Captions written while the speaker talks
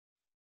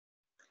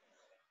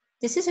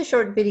This is a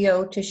short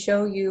video to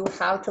show you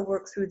how to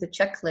work through the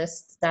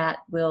checklists that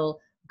will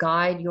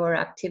guide your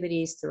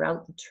activities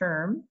throughout the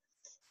term.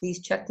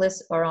 These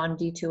checklists are on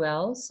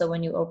D2L, so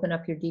when you open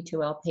up your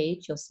D2L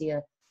page, you'll see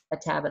a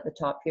tab at the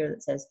top here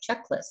that says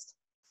checklist.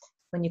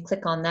 When you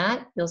click on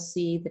that, you'll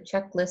see the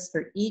checklist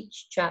for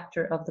each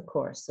chapter of the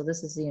course. So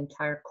this is the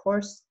entire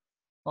course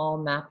all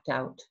mapped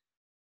out.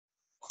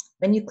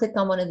 Then you click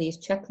on one of these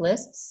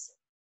checklists,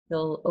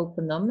 you'll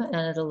open them and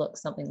it'll look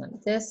something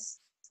like this.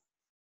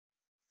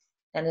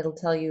 And it'll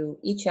tell you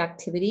each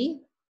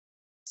activity.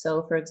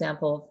 So for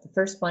example, the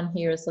first one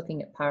here is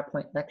looking at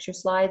PowerPoint lecture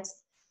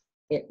slides.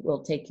 It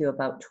will take you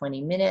about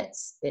 20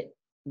 minutes. It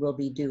will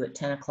be due at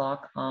 10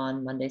 o'clock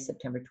on Monday,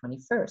 September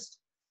 21st.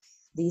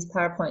 These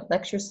PowerPoint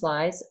lecture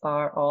slides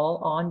are all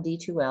on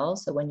D2L.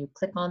 So when you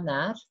click on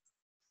that,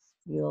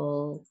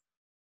 you'll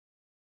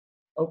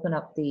open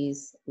up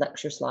these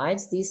lecture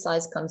slides. These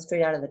slides come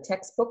straight out of the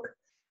textbook.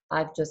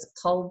 I've just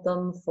culled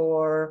them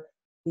for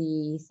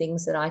the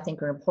things that I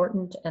think are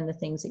important and the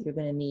things that you're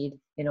going to need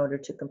in order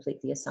to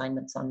complete the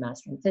assignments on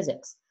Mastering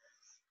Physics.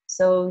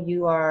 So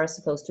you are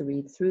supposed to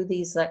read through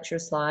these lecture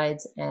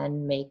slides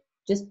and make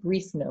just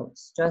brief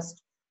notes.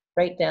 Just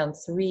write down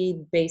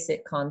 3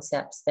 basic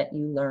concepts that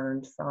you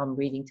learned from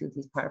reading through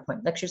these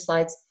PowerPoint lecture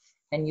slides,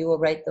 and you will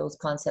write those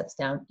concepts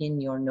down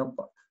in your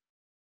notebook.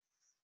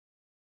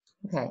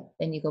 Okay,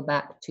 then you go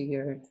back to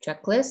your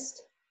checklist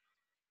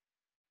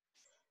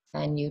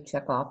and you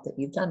check off that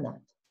you've done that.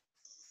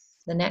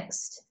 The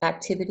next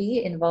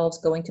activity involves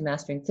going to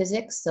Mastering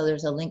Physics. So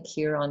there's a link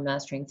here on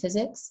Mastering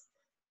Physics.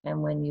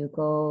 And when you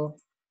go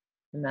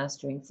to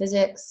Mastering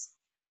Physics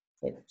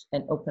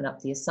and open up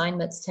the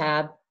Assignments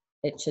tab,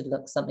 it should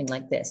look something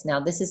like this.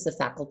 Now, this is the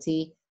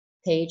faculty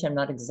page. I'm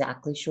not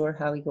exactly sure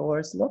how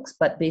yours looks,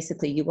 but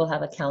basically you will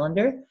have a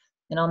calendar.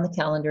 And on the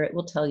calendar, it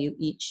will tell you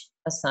each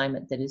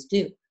assignment that is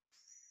due.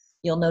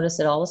 You'll notice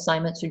that all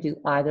assignments are due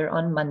either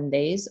on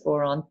Mondays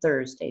or on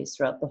Thursdays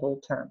throughout the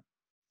whole term.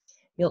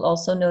 You'll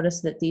also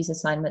notice that these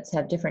assignments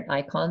have different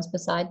icons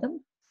beside them.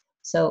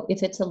 So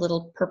if it's a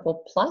little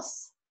purple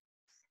plus,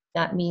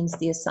 that means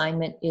the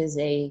assignment is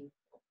a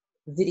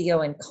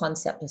video and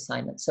concept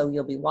assignment. So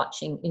you'll be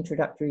watching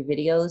introductory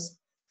videos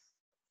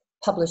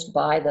published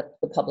by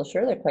the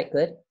publisher. They're quite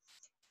good,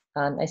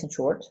 nice and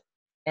short.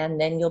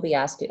 And then you'll be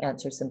asked to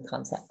answer some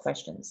concept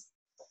questions.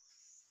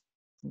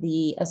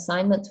 The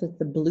assignments with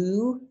the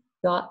blue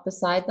dot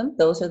beside them,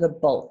 those are the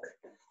bulk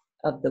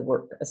of the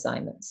work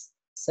assignments.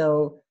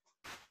 So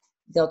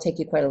they'll take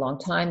you quite a long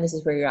time. This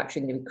is where you're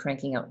actually going to be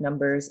cranking out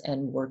numbers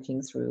and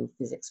working through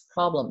physics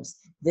problems.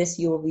 This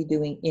you will be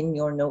doing in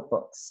your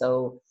notebook.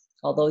 So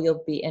although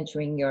you'll be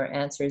entering your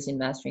answers in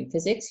Mastering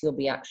Physics, you'll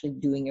be actually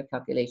doing your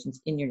calculations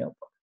in your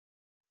notebook.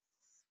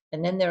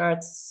 And then there are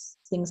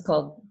things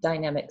called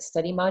dynamic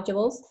study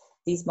modules.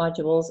 These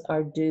modules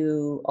are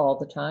due all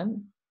the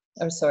time,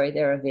 or sorry,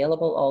 they're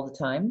available all the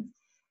time.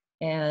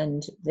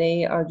 And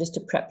they are just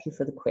to prep you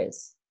for the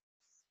quiz.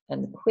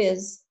 And the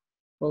quiz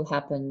will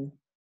happen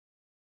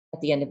at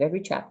the end of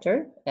every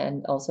chapter,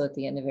 and also at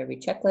the end of every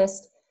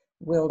checklist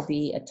will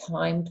be a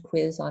timed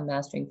quiz on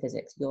Mastering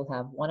Physics. You'll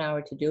have 1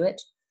 hour to do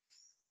it.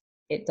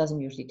 It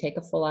doesn't usually take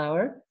a full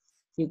hour.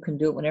 You can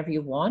do it whenever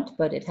you want,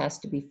 but it has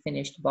to be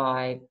finished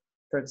by,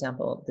 for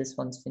example, this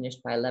one's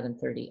finished by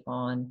 11:30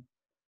 on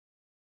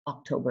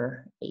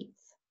October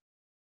 8th.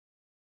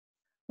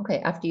 Okay,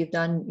 after you've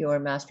done your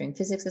Mastering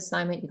Physics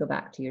assignment, you go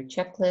back to your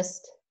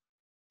checklist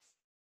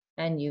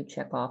and you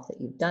check off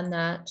that you've done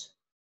that.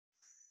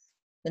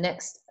 The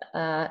next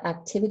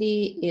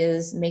activity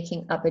is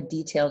making up a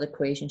detailed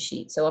equation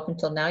sheet. So up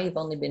until now, you've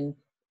only been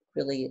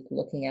really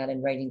looking at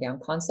and writing down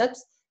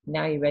concepts.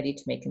 Now you're ready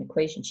to make an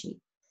equation sheet.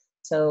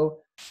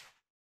 So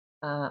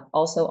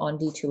also on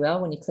D2L,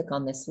 when you click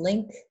on this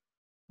link,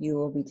 you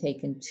will be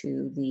taken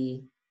to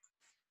the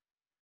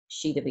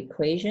sheet of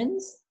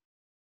equations.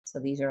 So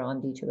these are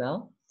on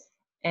D2L.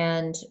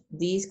 And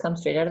these come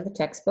straight out of the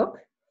textbook.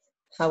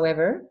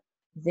 However,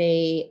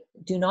 they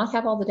do not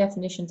have all the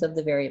definitions of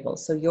the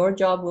variables. So your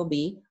job will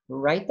be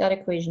write that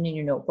equation in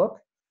your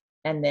notebook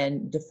and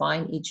then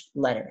define each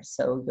letter.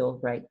 So you'll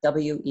write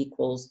W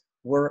equals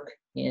work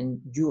in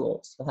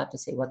joules. You'll have to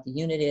say what the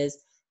unit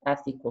is,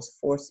 F equals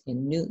force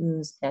in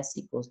newtons, S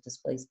equals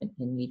displacement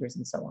in meters,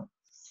 and so on.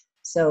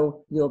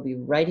 So you'll be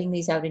writing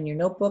these out in your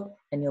notebook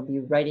and you'll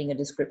be writing a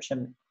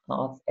description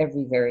of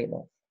every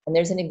variable. And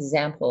there's an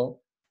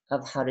example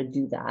of how to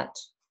do that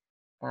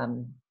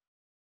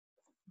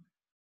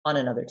on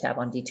another tab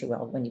on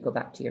D2L when you go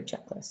back to your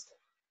checklist.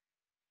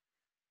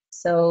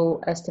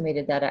 So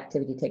estimated that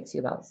activity takes you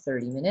about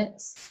 30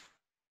 minutes.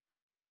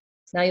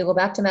 Now you'll go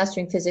back to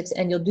Mastering Physics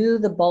and you'll do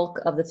the bulk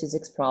of the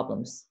physics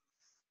problems.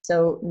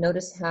 So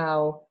notice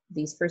how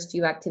these first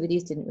few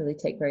activities didn't really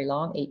take very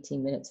long,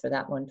 18 minutes for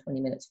that one,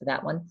 20 minutes for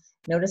that one.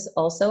 Notice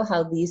also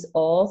how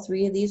all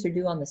 3 of these are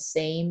due on the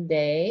same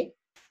day.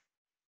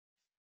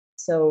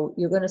 So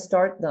you're going to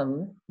start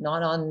them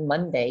not on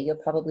Monday. You'll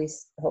probably,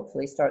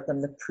 hopefully start them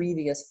the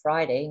previous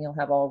Friday, and you'll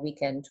have all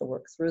weekend to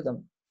work through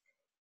them.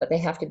 But they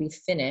have to be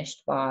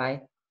finished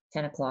by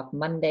 10 o'clock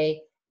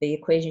Monday, the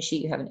equation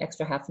sheet, you have an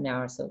extra half an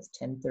hour, so it's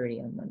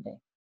 10:30 on Monday.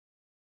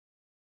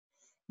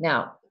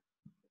 Now,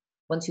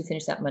 once you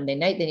finish that Monday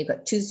night, then you've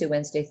got Tuesday,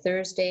 Wednesday,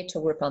 Thursday to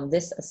work on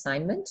this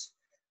assignment,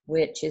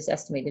 which is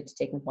estimated to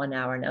take 1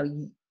 hour. Now,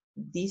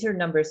 these are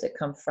numbers that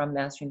come from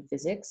Mastering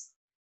Physics.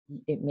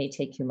 It may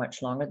take you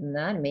much longer than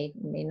that, it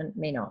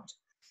may not.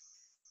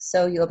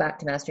 So you go back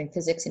to Mastering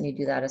Physics and you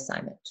do that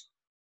assignment.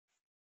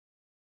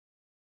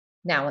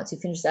 Now, once you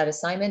finish that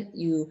assignment,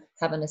 you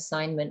have an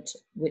assignment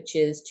which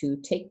is to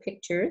take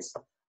pictures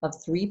of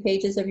 3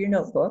 pages of your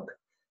notebook,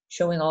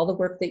 showing all the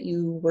work that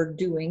you were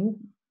doing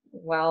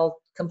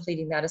while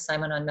completing that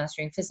assignment on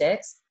Mastering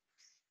Physics,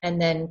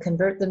 and then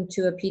convert them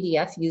to a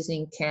PDF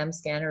using Cam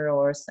Scanner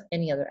or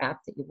any other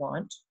app that you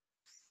want.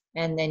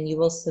 And then you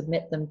will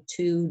submit them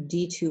to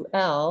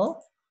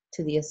D2L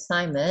to the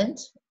assignment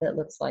that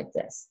looks like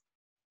this.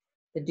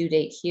 The due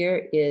date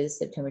here is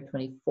September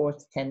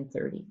 24th,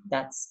 10:30.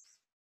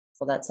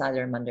 Well, that's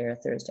either a Monday or a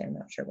Thursday, I'm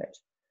not sure which.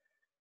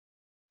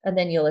 And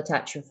then you'll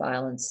attach your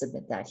file and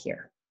submit that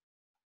here.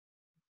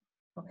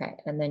 Okay,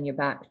 and then you're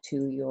back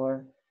to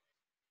your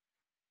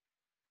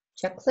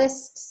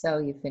checklist. So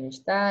you finish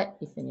that,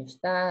 you finish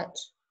that.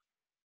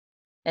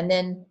 And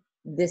then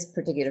this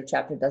particular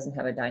chapter doesn't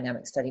have a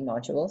dynamic study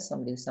module.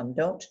 Some do, some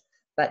don't,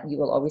 but you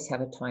will always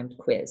have a timed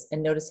quiz.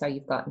 And notice how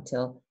you've got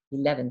until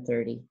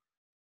 11:30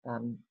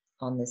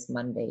 on this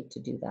Monday to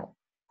do that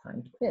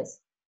timed quiz.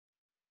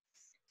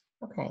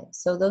 Okay,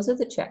 so those are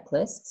the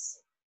checklists.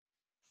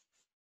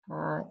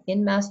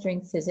 In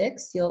Mastering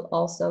Physics, you'll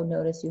also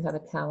notice you have a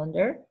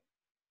calendar.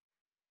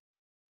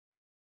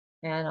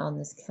 And on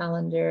this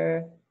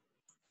calendar,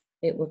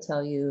 it will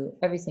tell you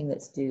everything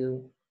that's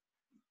due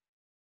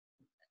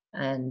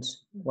and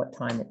what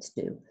time it's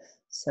due.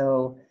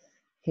 So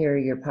here are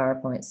your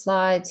PowerPoint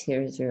slides,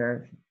 here's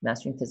your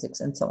Mastering Physics,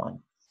 and so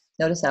on.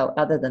 Notice how,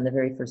 other than the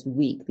very first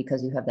week,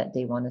 because you have that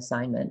day 1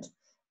 assignment,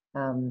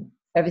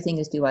 everything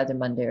is due either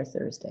Monday or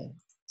Thursday.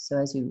 So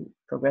as you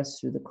progress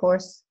through the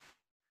course,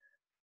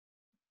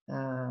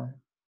 there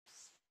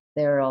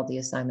are all the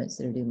assignments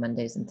that are due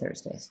Mondays and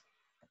Thursdays.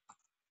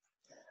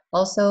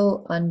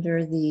 Also,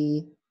 under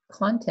the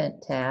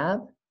Content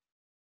tab,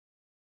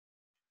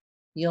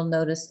 you'll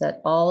notice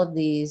that all of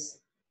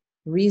these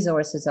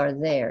resources are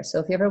there. So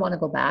if you ever want to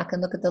go back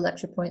and look at the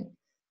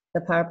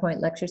PowerPoint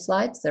lecture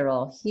slides, they're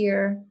all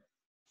here.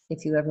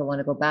 If you ever want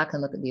to go back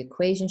and look at the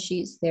equation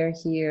sheets, they're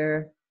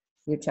here.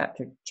 Your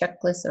chapter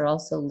checklists are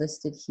also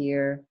listed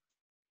here.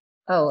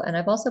 Oh, and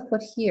I've also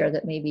put here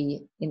that may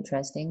be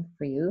interesting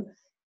for you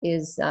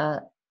is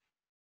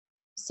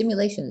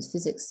simulations,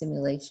 physics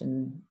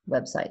simulation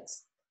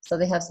websites. So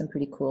they have some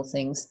pretty cool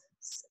things.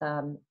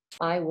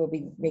 I will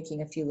be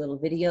making a few little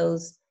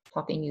videos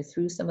talking you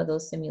through some of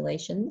those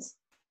simulations,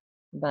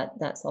 but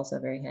that's also a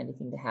very handy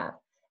thing to have.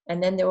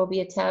 And then there will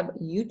be a tab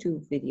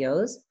YouTube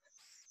videos,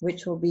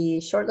 which will be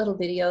short little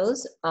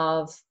videos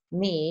of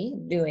me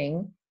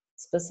doing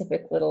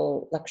specific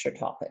little lecture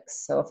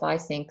topics. So if I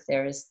think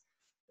there's,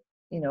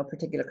 a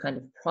particular kind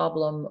of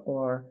problem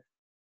or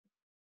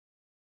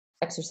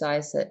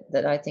exercise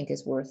that I think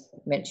is worth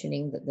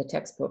mentioning that the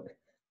textbook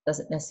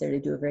doesn't necessarily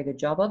do a very good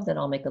job of, then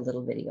I'll make a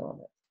little video of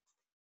it.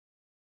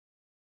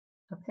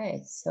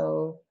 Okay,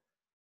 so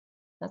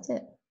that's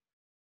it.